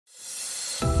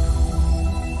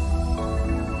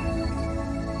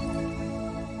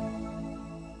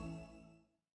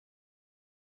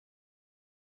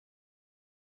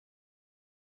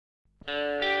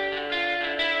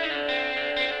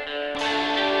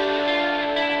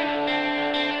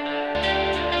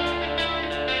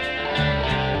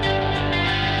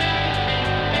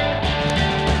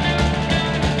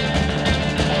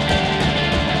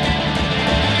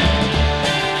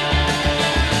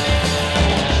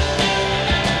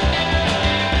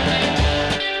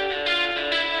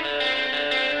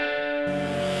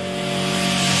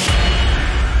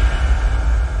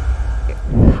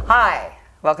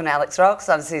Welcome to Alex Rocks.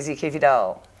 I'm Suzi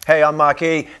Dhol. Hey, I'm Mark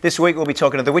E. This week we'll be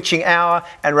talking to The Witching Hour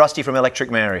and Rusty from Electric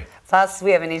Mary. Plus,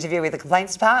 we have an interview with the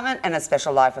Complaints Department and a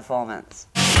special live performance.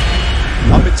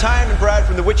 I'm with Taime and Brad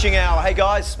from The Witching Hour. Hey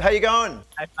guys, how you going?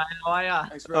 Hey mate, how are ya?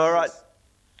 Thanks for All right.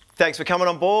 Thanks for coming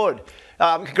on board.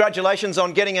 Congratulations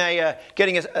on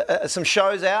getting some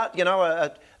shows out. You know,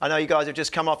 I know you guys have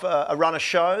just come off a run of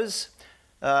shows.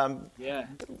 Yeah.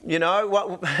 You know,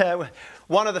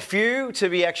 one of the few to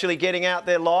be actually getting out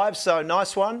there live, so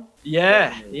nice one.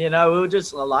 Yeah, you know, we were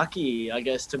just lucky, I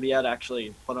guess, to be able to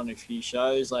actually put on a few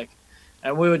shows.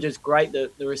 And we were just great.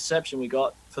 The reception we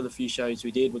got for the few shows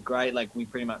we did were great. Like, we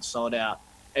pretty much sold out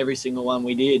every single one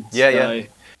we did. Yeah.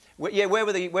 Where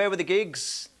were the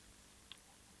gigs?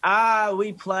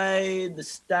 We played the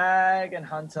Stag and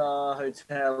Hunter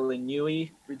Hotel in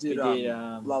Newey. We did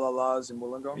La La La's in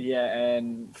Wollongong. Yeah,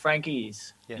 and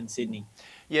Frankie's in Sydney.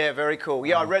 Yeah, very cool.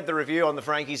 Yeah, I read the review on the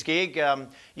Frankie's gig.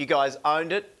 You guys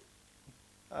owned it.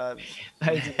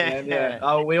 Thanks, man, yeah.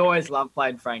 Oh, we always love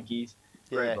playing Frankie's.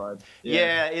 Yeah. Vibe.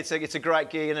 Yeah, it's a great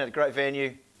gig, isn't it? A great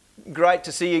venue. Great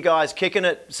to see you guys kicking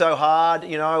it so hard.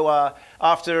 You know,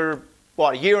 after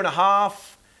a year and a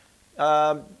half.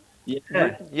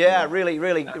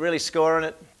 Really scoring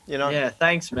it. You know. Yeah,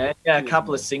 thanks, man. Yeah, a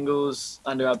couple of singles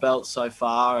under our belt so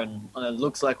far, and it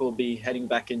looks like we'll be heading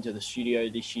back into the studio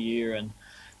this year and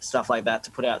stuff like that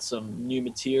to put out some new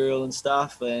material and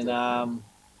stuff. And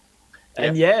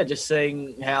just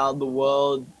seeing how the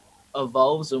world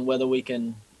evolves and whether we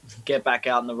can get back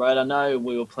out on the road. I know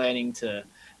we were planning to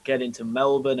get into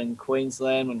Melbourne and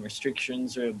Queensland when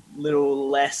restrictions are a little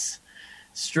less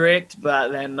strict,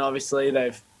 but then obviously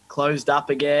they've closed up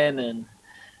again, and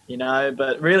you know,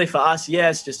 but really for us,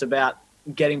 it's just about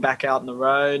getting back out on the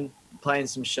road, playing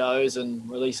some shows and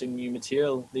releasing new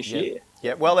material this year.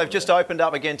 Yeah, well, they've just opened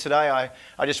up again today.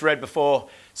 I just read before,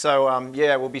 so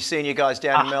we'll be seeing you guys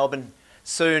down in Melbourne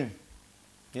soon.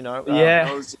 You know,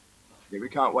 we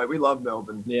can't wait. We love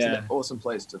Melbourne. Yeah, it's an awesome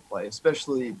place to play,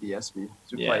 especially the SB.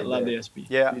 I love the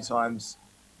SB. A few times.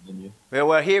 Well,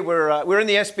 we're here. We're in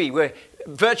the SB. We're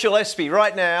virtual SB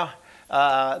right now.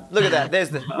 Look at that.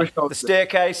 There's the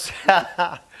staircase.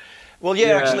 Well,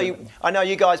 actually, I know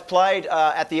you guys played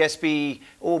at the SB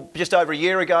just over a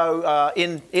year ago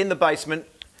in the basement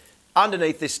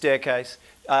underneath this staircase.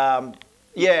 So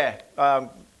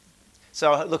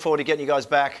I look forward to getting you guys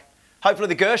back. Hopefully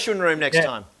the Gershwin room next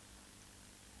time.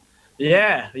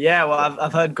 Yeah. Well,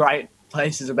 I've heard great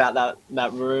places about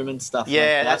that room and stuff.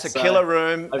 Yeah, that's a killer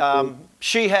room.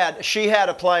 She had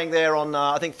a playing there on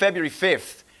I think February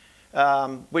 5th,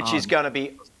 which is going to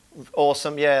be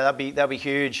awesome. Yeah, that'd be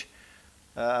huge.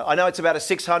 I know it's about a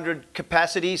 600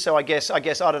 capacity, so I guess I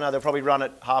don't know, they'll probably run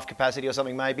at half capacity or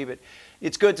something maybe, but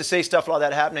it's good to see stuff like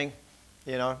that happening.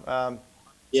 You know.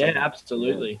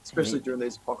 Absolutely. Especially during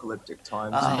these apocalyptic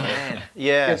times. Oh, man.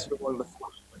 Yeah. I guess we're one of the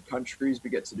fortunate countries. We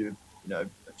get to do, a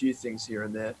few things here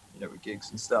and there, with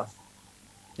gigs and stuff.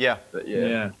 Yeah. But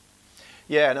Yeah,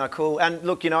 no, cool. And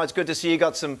look, it's good to see you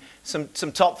got some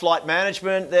top flight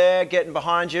management there getting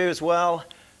behind you as well.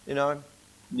 Yeah.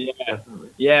 Definitely.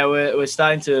 Yeah, we're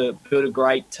starting to build a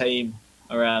great team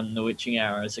around the Witching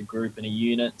Hour as a group and a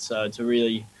unit. So it's a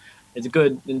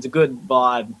good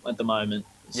vibe at the moment.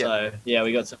 So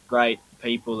we got some great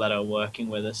people that are working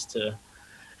with us to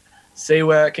see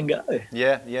where it can go.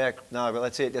 Yeah. No, but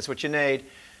that's it. That's what you need.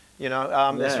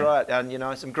 That's right.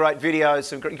 And, some great videos,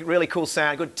 some really cool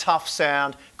sound, good tough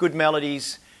sound, good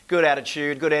melodies, good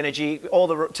attitude, good energy.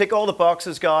 Tick all the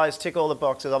boxes, guys. Tick all the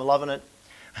boxes. I'm loving it.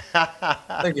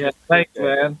 Thanks,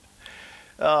 man.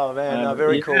 Oh, man.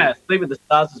 Very cool. Yeah, Sleep with the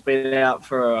Stars has been out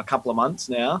for a couple of months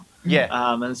now. Yeah.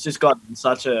 And it's just gotten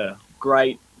such a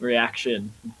great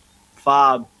reaction,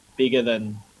 far bigger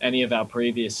than any of our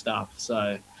previous stuff.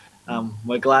 So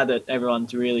we're glad that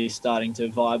everyone's really starting to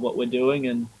vibe what we're doing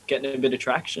and getting a bit of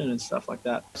traction and stuff like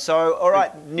that. So, all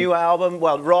right, new album,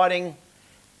 writing,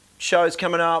 shows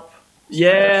coming up.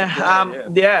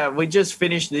 We just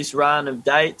finished this run of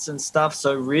dates and stuff,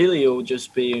 so really it'll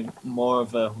just be more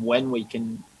of a when we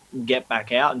can get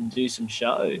back out and do some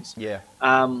shows.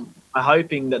 I'm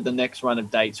hoping that the next run of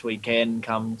dates we can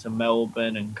come to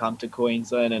Melbourne and come to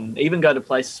Queensland and even go to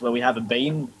places where we haven't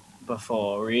been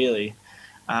before, really.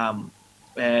 And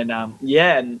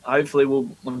hopefully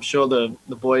I'm sure the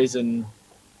boys and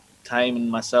Taime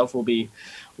and myself will be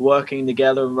working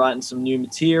together and writing some new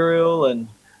material and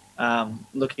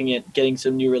looking at getting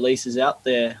some new releases out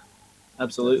there.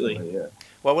 Absolutely. Yeah.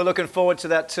 Well, we're looking forward to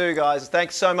that too, guys.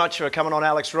 Thanks so much for coming on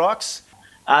Alex Rocks.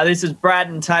 This is Brad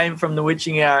and Taime from The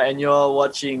Witching Hour, and you're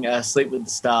watching Sleep with the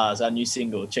Stars, our new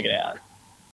single. Check it out.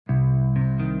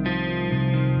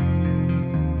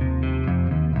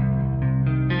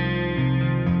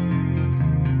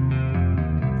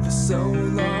 so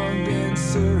long been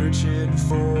searching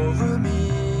for a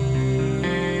meaning,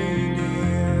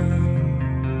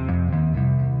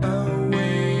 a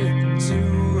way to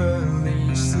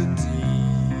release the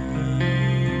demons,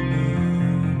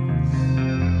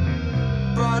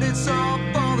 but it's all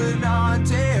falling on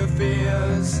deaf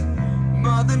ears.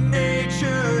 Mother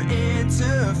Nature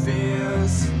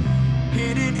interferes,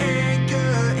 hidden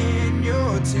anger in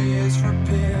your tears.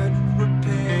 Repent,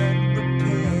 repent,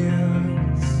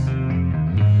 repent.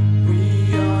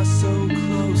 We are so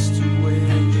close to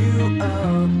where you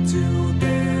are. Till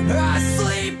then, I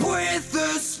sleep with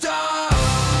the stars.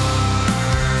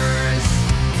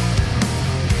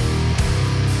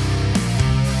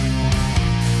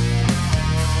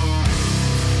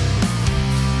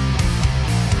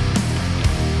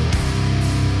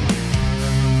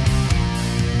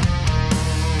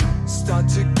 Start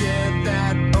to get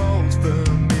that old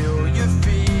familiar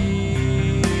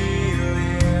feeling.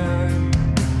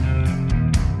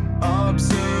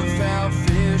 Observe how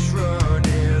fish run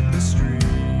in the stream,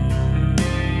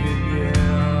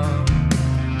 yeah.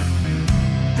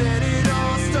 Then it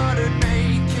all started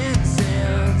making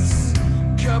sense.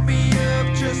 Cut me up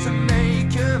just to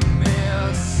make a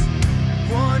mess.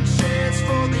 One chance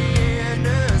for the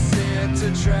innocent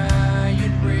to try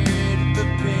and rid the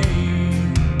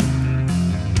pain.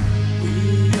 We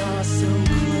are so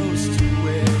close to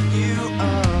where you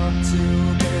are. Till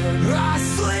then, I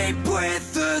sleep with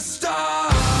the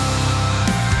stars.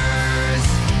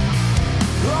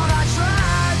 All I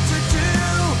tried to do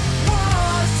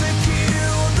was to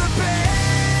kill the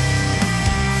pain.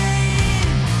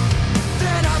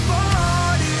 Then I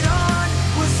brought it on,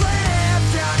 was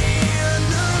left out in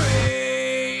the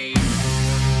rain.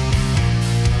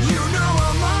 You know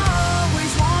I'm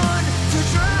always one to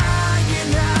try and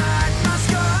hide my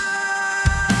scars.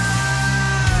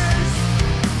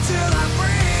 Till I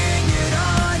bring it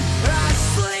on, I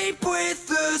sleep with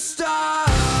the stars.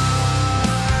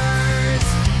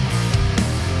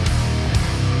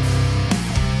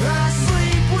 I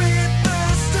sleep with the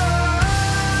stars.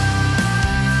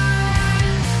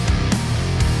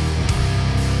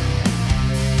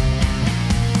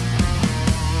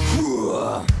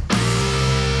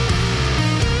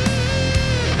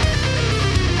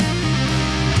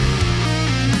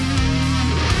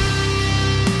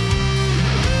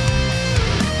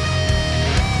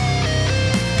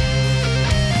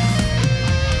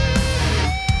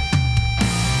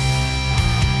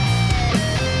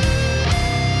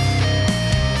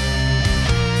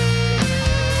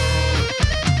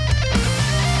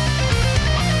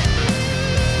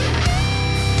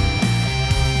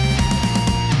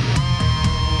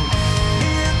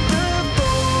 In the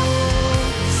fall,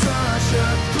 such a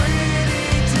pretty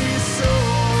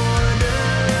disorder.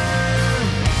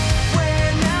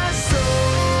 When I saw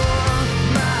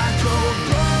my cold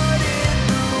blood in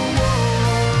the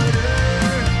water,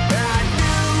 I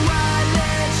knew I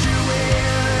let you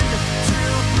in to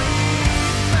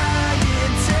plead my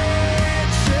intentions.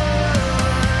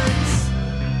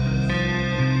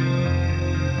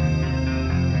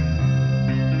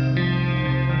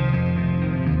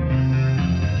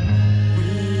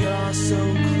 We are so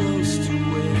close to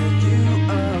where you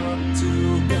are.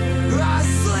 Till then, I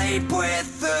sleep with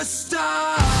the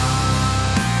stars.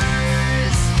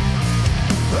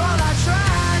 All I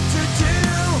tried to do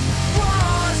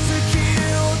was to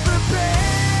kill the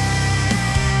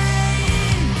pain.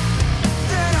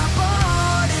 Then I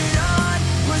brought it on,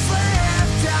 was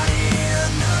left out in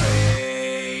the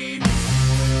rain.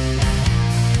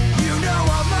 You know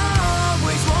I'm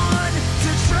always one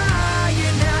to try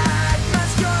and hide my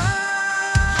scars.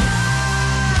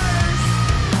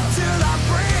 Till I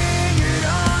bring it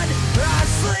on, I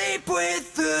sleep with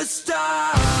the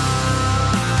stars.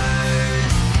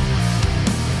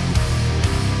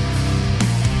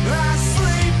 I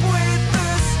sleep with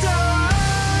the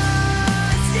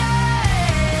stars, yeah.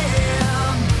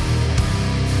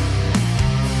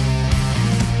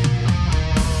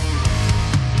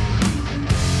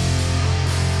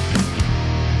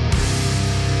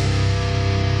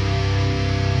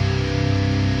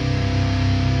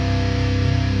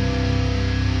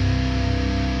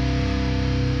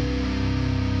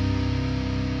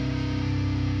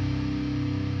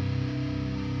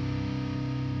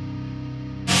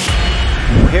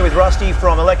 We're here with Rusty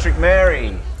from Electric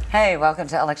Mary. Hey, welcome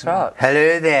to Alex Rock.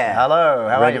 Hello there. Hello,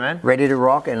 how are you, man? Ready to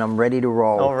rock, and I'm ready to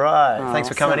roll. All right, thanks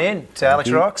for coming in to Alex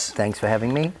Thank you. Rocks. Thanks for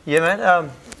having me. Yeah, man.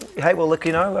 Hey, well, look,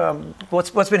 you know,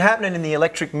 what's been happening in the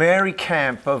Electric Mary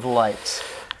camp of late?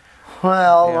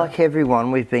 Well, Yeah. like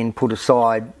everyone, we've been put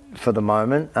aside for the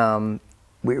moment.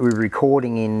 we were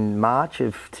recording in March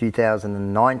of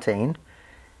 2019,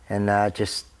 and it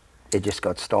just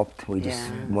got stopped. We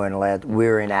just weren't allowed. We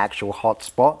were in an actual hot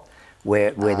spot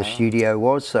where the studio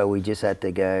was, so we just had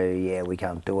to go, yeah, we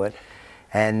can't do it.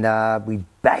 And we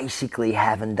basically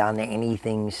haven't done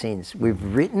anything since. We've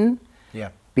written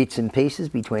bits and pieces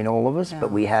between all of us,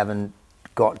 but we haven't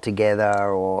got together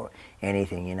or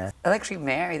anything, you know. Electric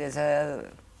Mary, there's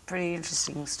a pretty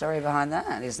interesting story behind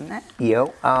that, isn't there? Yeah.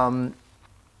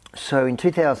 So in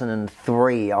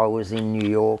 2003, I was in New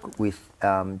York with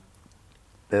Earl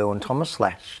and Thomas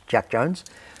 / Jack Jones.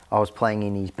 I was playing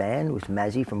in his band with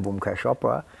Mazzy from Boom Crash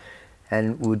Opera,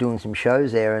 and we were doing some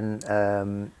shows there,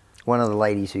 and one of the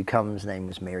ladies who comes, name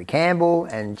was Mary Campbell,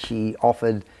 and she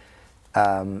offered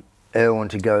Erwin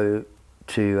to go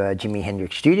to Jimi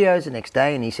Hendrix Studios the next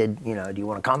day, and he said, you know, do you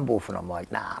want to come, Wolf? And I'm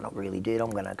like, nah, not really, dude,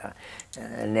 I'm going to go.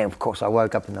 And then, of course, I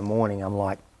woke up in the morning, I'm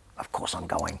like, of course I'm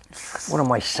going. What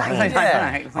am I saying?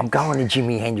 I'm going to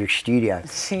Jimi Hendrix Studio.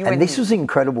 And this was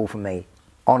incredible for me,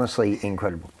 honestly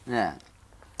incredible. Yeah.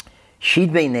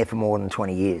 She'd been there for more than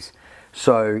 20 years.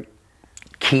 So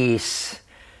Kiss,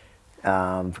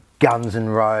 Guns N'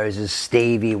 Roses,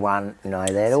 Stevie Wonder, you know,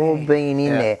 they'd all been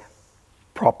in there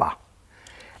proper.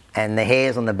 And the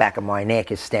hairs on the back of my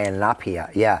neck is standing up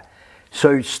here,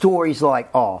 So stories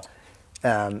like, you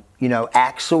know,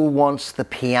 Axl wants the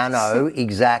piano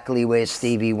exactly where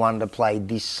Stevie Wonder played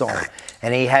this song.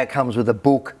 And he comes with a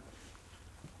book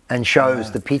and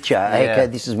shows the picture. Okay,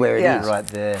 this is where it is. Right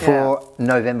there. For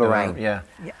November Rain.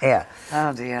 Yeah.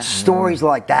 Oh dear. Stories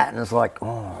like that, and it's like,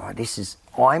 oh, this is,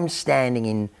 I'm standing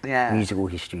in musical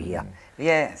history here.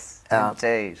 Yes,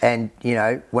 indeed. And, you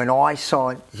know, when I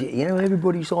signed, you know,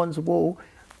 everybody signs the wall.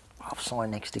 I've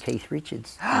signed next to Keith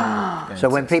Richards. So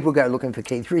when people go looking for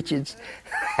Keith Richards,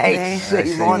 hey,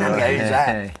 see mine and goes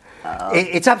that.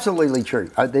 It's absolutely true.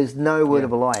 There's no word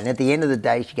of a lie. And at the end of the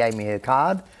day, she gave me her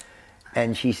card,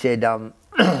 and she said,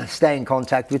 stay in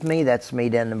contact with me. That's me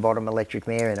down the bottom, Electric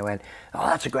Mary. And I went, oh,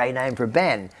 that's a great name for a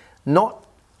band. Not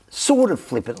sort of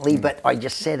flippantly, but I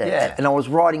just said it. Yeah. And I was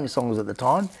writing songs at the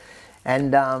time.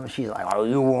 And she's like, oh,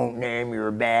 you won't name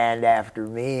your band after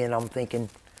me. And I'm thinking,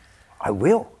 I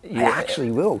will. I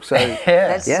actually will. So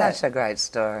That's such a great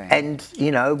story. And,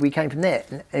 you know, we came from there.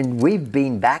 And we've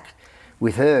been back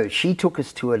with her. She took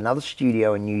us to another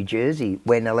studio in New Jersey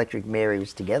when Electric Mary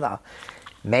was together,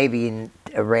 maybe in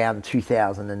around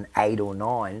 2008 or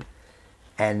 9.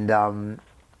 And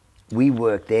we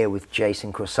worked there with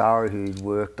Jason Corsaro, who'd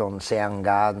worked on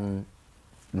Soundgarden,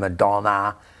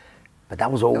 Madonna, but that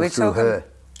was all through her.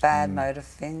 Bad Motor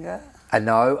Finger? I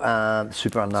know,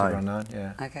 Super Unknown. Super Unknown,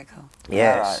 yeah. Okay, cool.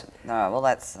 Yes. All right, well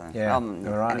that's...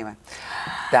 Anyway.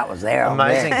 That was there.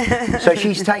 Amazing. So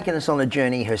she's taken us on a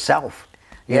journey herself.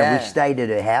 You know, we stayed at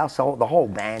her house. The whole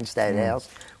band stayed at her house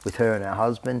with her and her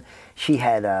husband. She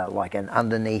had like an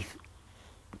underneath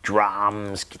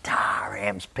drums, guitar,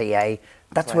 amps, PA.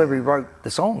 That's where we wrote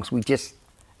the songs. We just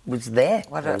was there.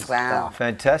 What a wow.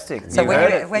 Fantastic. So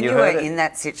when you were in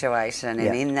that situation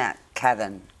and in that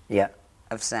cavern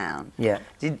of sound,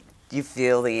 did you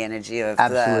feel the energy of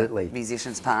the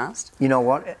musicians past? You know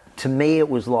what? To me it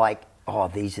was like, oh,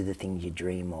 these are the things you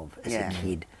dream of as a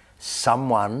kid.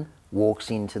 Someone walks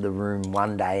into the room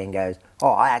one day and goes,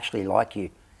 oh, I actually like you.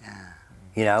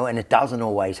 You know, and it doesn't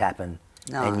always happen.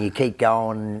 No. And you keep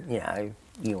going, you know,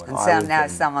 and so now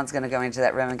someone's going to go into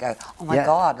that room and go, oh my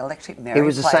God, Electric Mary it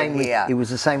was the same here. It was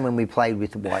the same when we played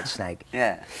with White Snake.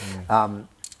 Venom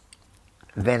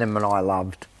and I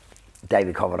loved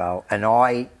David Coverdale, and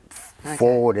I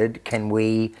forwarded, can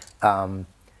we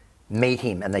meet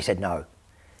him? And they said no.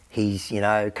 He's, you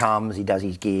know, comes, he does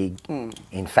his gig.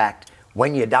 In fact,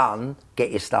 when you're done,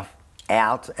 get your stuff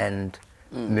out and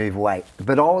move away.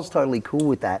 But I was totally cool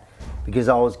with that because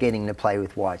I was getting to play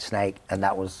with White Snake, and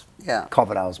that was,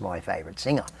 Coverdale's my favourite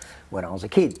singer when I was a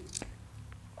kid.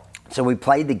 So we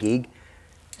played the gig,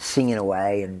 singing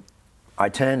away, and I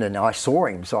turned and I saw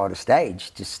him side of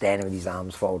stage, just standing with his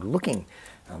arms folded, looking.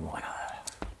 And I'm like,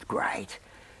 oh, great.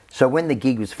 So when the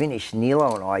gig was finished,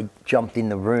 Nilo and I jumped in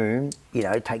the room, you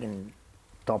know, taking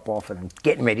top off and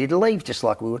getting ready to leave, just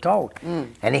like we were told.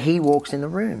 And he walks in the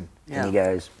room and he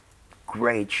goes,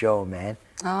 great show, man.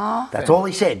 Oh, that's all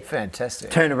he said.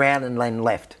 Fantastic. Turned around and then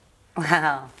left.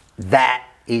 Wow. That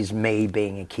is me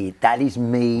being a kid. That is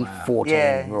me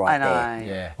 14 right there.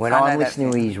 Yeah. When I'm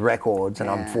listening to his records and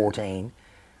I'm 14,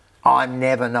 I'm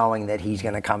never knowing that he's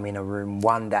going to come in a room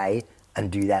one day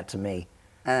and do that to me.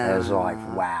 It was like,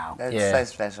 wow. That's so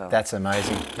special. That's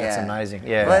amazing. That's amazing.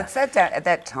 Yeah. Well, it's at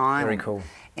that time. Very cool.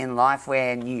 In life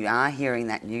when you are hearing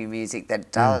that new music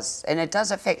that does, and it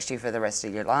does affect you for the rest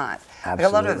of your life. Absolutely. Like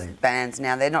a lot of bands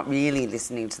now, they're not really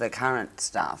listening to the current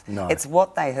stuff. No. It's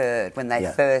what they heard when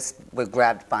they first were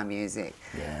grabbed by music.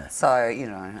 Yeah. So, you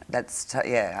know, I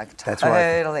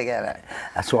totally get it.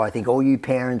 That's why I think all you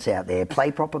parents out there,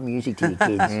 play proper music to your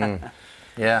kids.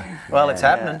 Yeah. Well, it's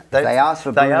happening. They ask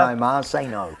for Bruno Mars, say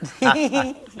no.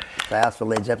 They ask for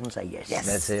Led Zeppelin, say yes.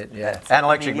 That's it, yeah. And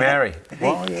Electric Mary.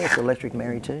 Well, yes, Electric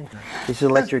Mary too. This is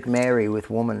Electric Mary with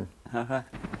Woman. Uh-huh.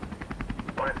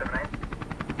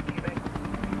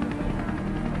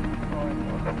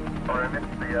 Sorry, I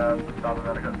missed the start of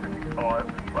that. I got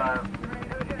 55.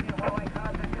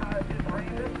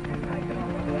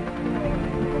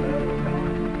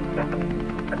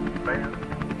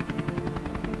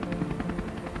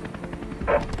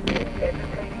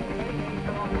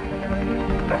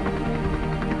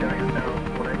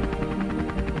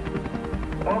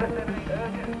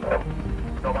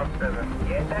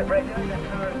 Yes, that regular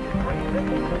car is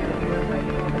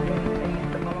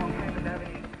along Hammond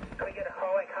Avenue. Can we get a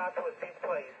highway car to assist,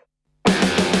 please?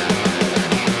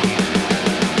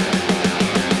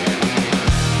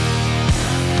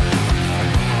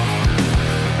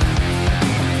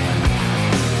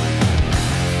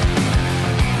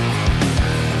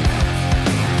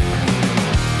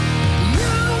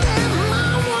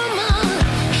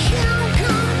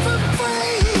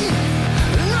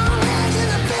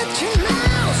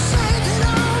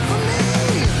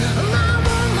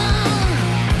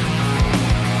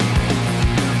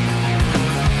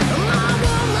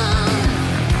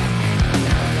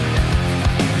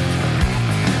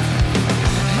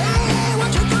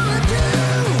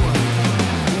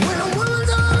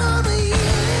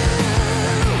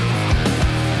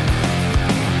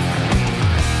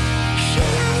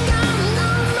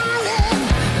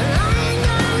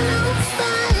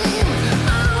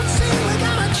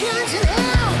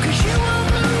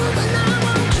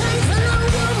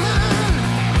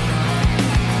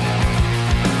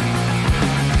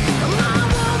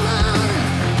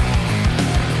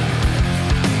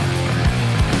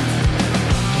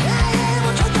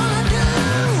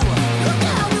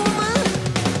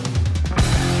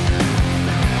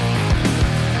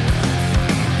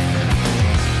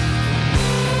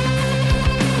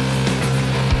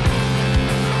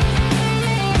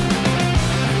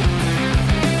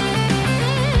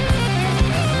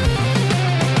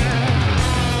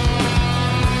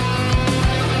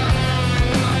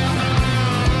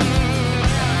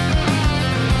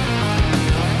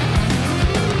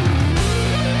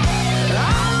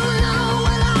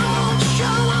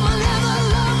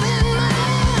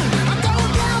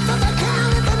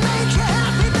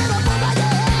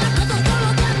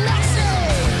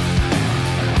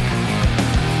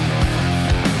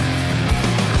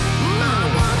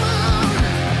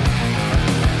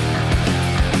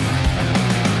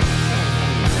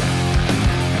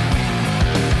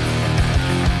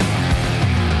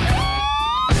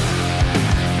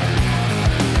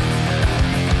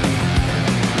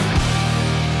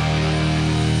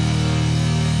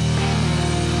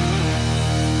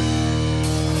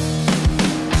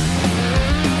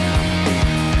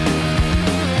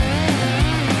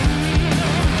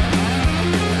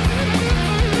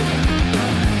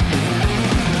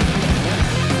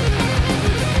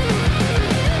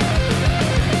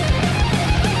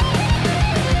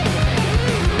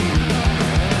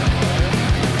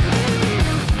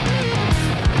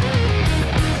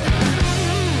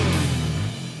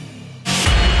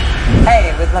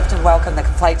 We'd love to welcome the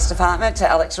complaints department to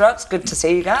Alex Rocks. Good to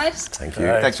see you guys. Thank you.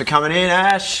 Thanks for coming in,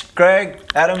 Ash, Greg,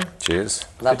 Adam. Cheers.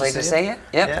 Lovely to see you.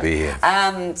 Yep. Be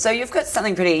here. So you've got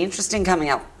something pretty interesting coming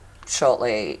up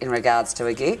shortly in regards to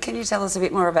a gig. Can you tell us a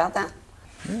bit more about that?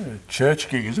 Yeah, church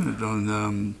gig, isn't it?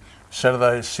 On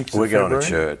Saturday, 6th of February. We're going to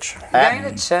church. Going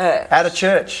to church. At a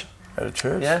church. At a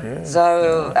church, yeah.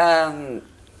 So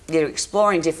you're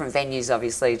exploring different venues,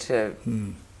 obviously, to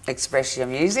express your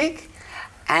music.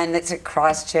 And it's at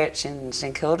Christchurch in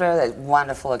St Kilda. There's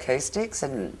wonderful acoustics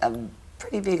and a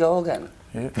pretty big organ.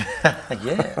 Yeah.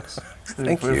 Yes.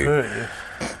 Thank you. Yeah.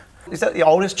 Is that the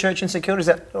oldest church in St Kilda? Is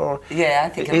that, or yeah, I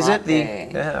think it is might it be.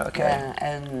 Yeah, okay.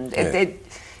 And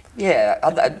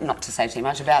not to say too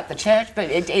much about the church, but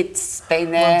it's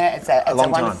been there. It's a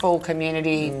wonderful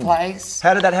community place.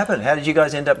 How did that happen? How did you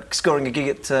guys end up scoring a gig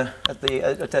at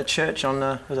that church on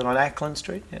was it on Ackland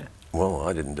Street? Yeah. Well,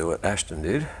 I didn't do it. Ashton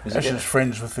did. Ashton's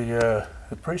friends with the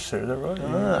priest there, is that right?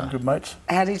 Yeah, good mates.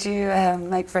 How did you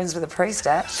make friends with the priest,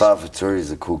 Ash? Father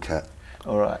Turi's a cool cat.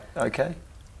 All right. Okay.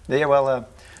 Yeah, well,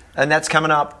 and that's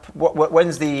coming up.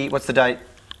 What's the date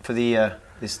for the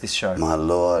this show? My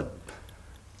lord,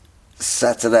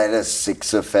 Saturday the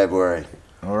 6th of February.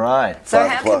 All right. So 5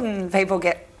 how o'clock. can people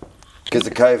get... Because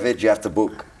of COVID, you have to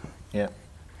book. Yeah.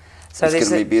 So it's there's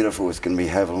going to be beautiful. It's going to be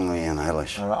heavenly and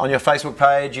hellish. All right. On your Facebook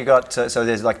page, you got so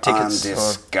there's like tickets I'm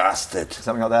disgusted. or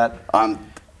something like that. I'm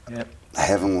Yep.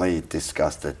 heavenly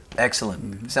disgusted.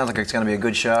 Excellent. Sounds like it's going to be a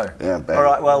good show. Yeah, baby. All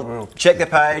right. Well, check the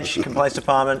page, Complaints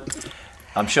Department.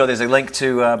 I'm sure there's a link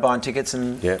to buying tickets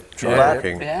and Yeah, all that.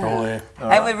 Yeah. Oh, yeah.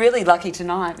 And we're really lucky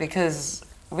tonight because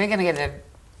we're going to get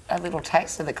a little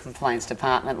taste of the Complaints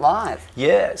Department live.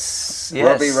 Yes. Yes.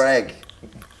 Robbie Ragg.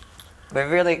 We're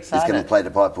really He's going to excited. play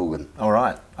the pipe organ All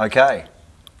right. Okay.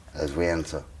 as we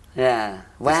enter. Yeah.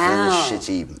 There's Wow. really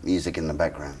shitty music in the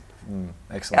background.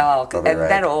 Excellent. Oh, Robbie and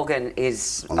that Ragg. organ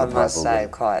is, On the I must pipe say, organ.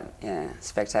 quite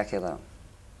spectacular.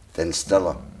 Then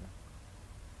Stella.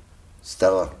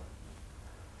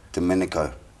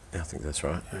 Domenico. I think that's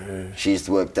right. She used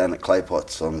to work down at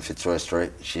Claypots on Fitzroy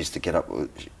Street. She used to get up with...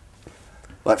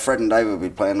 Like Fred and David would be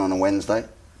playing on a Wednesday.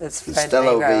 That's And Fred Stella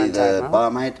Negro would be and the Taime.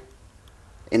 barmaid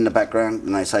in the background,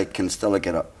 and they say, "Can Stella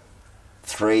get up?"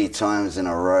 3 times in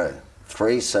a row,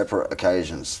 3 separate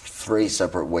occasions, 3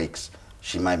 separate weeks.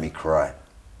 She made me cry.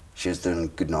 She was doing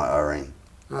Goodnight Irene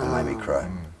and made me cry.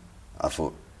 I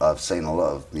thought, I've seen a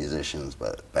lot of musicians,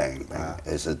 but bang, bang,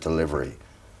 it's a delivery.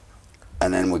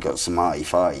 And then we got some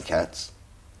arty-farty cats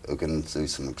who can do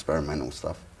some experimental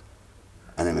stuff.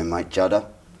 And then my mate Judder,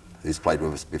 who's played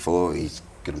with us before, he's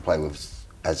going to play with us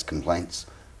as Complaints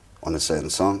on a certain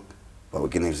song, but we're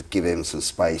going to give him some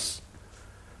space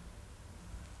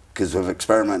because we've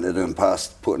experimented in the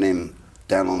past putting him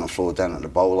down on the floor down at the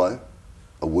bolo,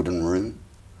 a wooden room,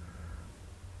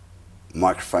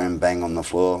 microphone bang on the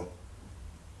floor,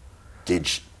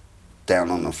 didge down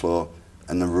on the floor,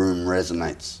 and the room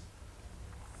resonates.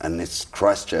 And this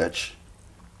Christchurch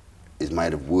is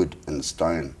made of wood and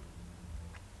stone.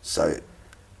 So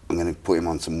I'm going to put him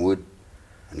on some wood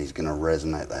and he's going to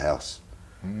resonate the house.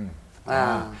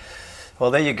 Wow. Well,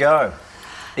 there you go.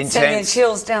 Sending Intense.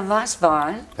 chills down my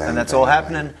spine. Bang, And that's bang, all bang.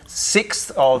 happening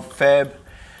 6th of Feb.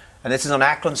 And this is on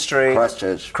Ackland Street.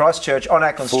 Christchurch. Christchurch on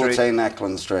Ackland 14 Street.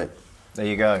 Ackland Street. There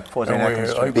you go. 14 And we're Ackland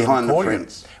Street. open Behind the recording.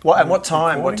 Prince. What, and what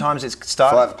time? What time does it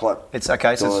start? 5 o'clock. It's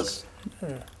okay. So it's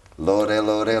Doors. Lordy,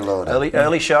 lordy, lordy.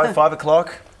 early show, 5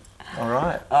 o'clock. All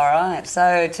right. All right.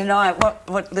 So tonight,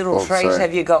 what little Oh, treat sorry.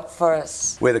 have you got for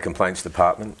us? We're the Complaints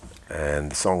Department,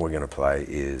 and the song we're going to play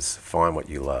is Find What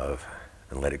You Love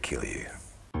and Let It Kill You.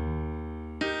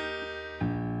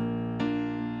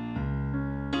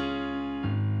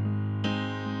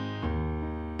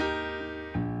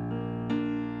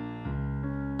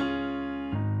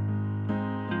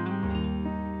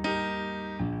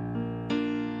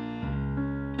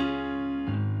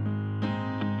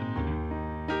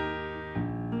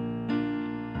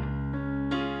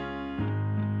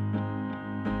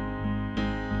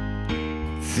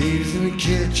 Thieves in the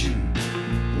kitchen,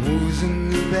 wolves in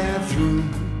the bathroom,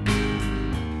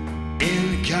 in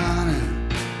the corner,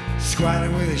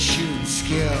 squatting with their shooting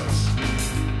skills.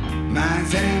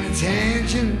 Minds and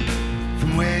attention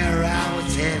from where I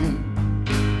was heading.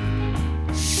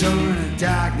 Soul in the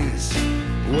darkness,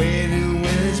 waiting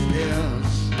with his pills.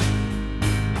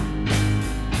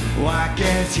 Why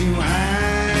get you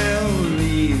high or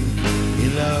leave you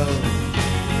low?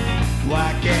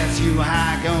 Why get you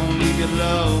high, gon' leave you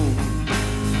low?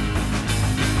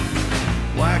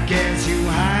 Why get you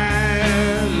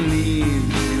high,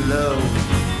 leave you low?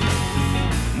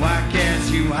 Why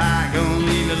get you high, gon'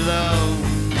 leave you low?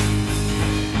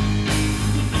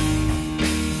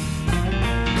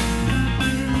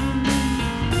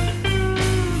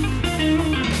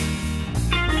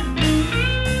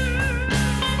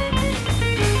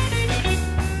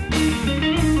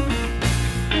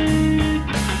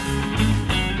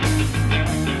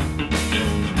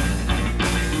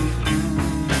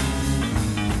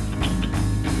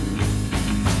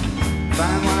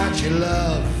 Find what you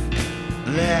love,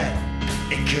 let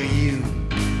it kill you.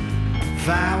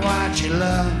 Find what you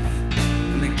love,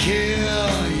 and it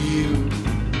kill you.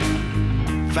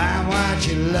 Find what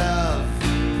you love,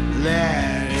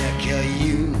 let it kill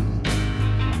you.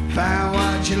 Find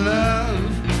what you love,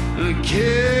 and it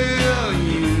kill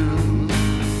you.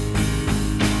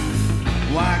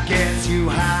 What gets you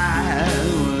high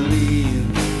will leave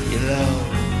you low.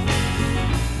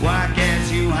 What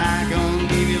gets you high gon'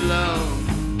 leave you low?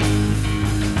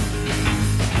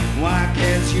 What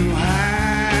gets you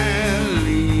high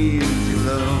leaves you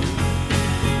low?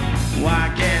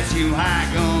 What gets you high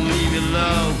gon' leave you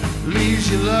low? Leaves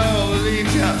you low,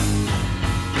 leaves you.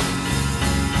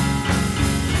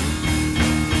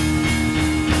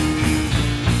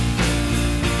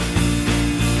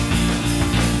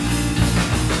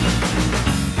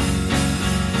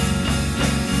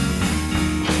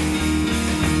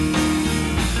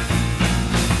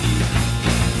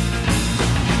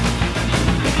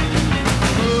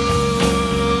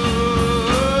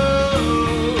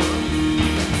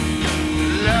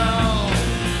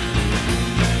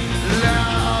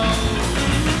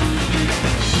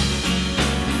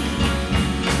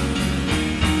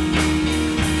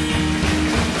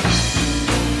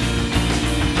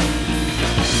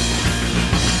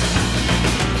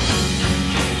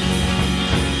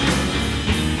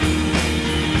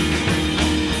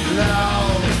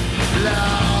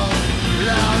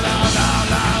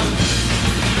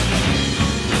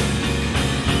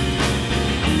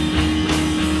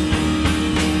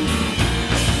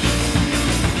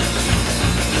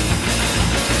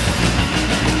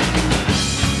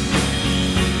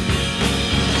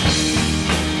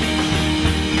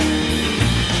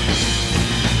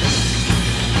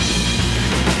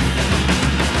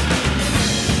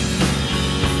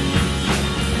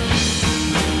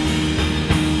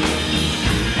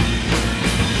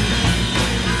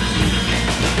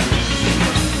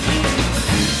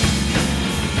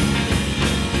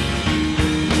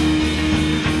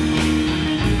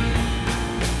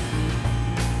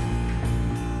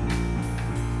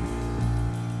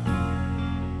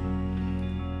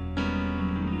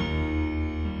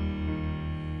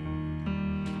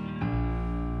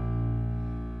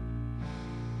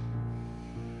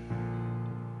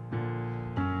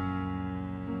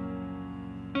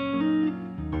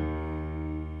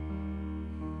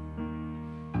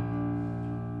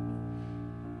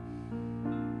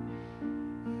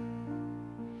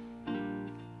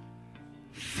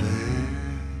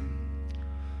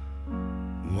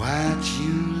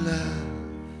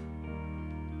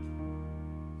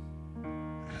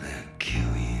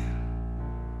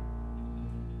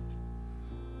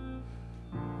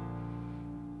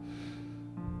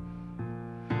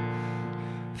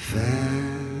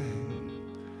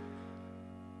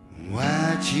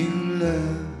 what you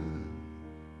love.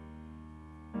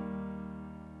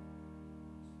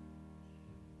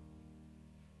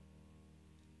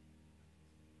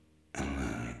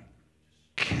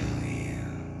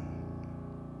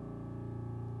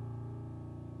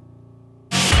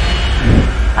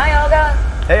 Hi, Olga.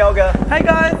 Hey, Olga. Hey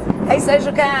guys, Hey,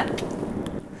 Social Cat.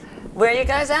 Where are you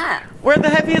guys at? we're at the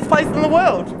happiest place in the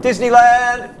world.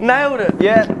 Disneyland. Nailed it.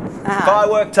 Yeah.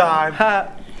 Firework time.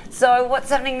 So, what's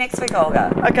happening next week,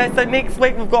 Olga? Okay, so next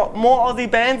week we've got more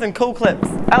Aussie bands and cool clips.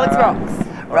 Alex rocks.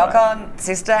 Rock on,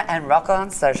 sister, and rock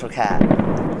on, Social Cat.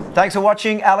 Thanks for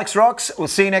watching Alex Rocks. We'll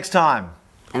see you next time.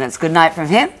 And it's good night from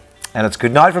him. And it's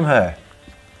good night from her.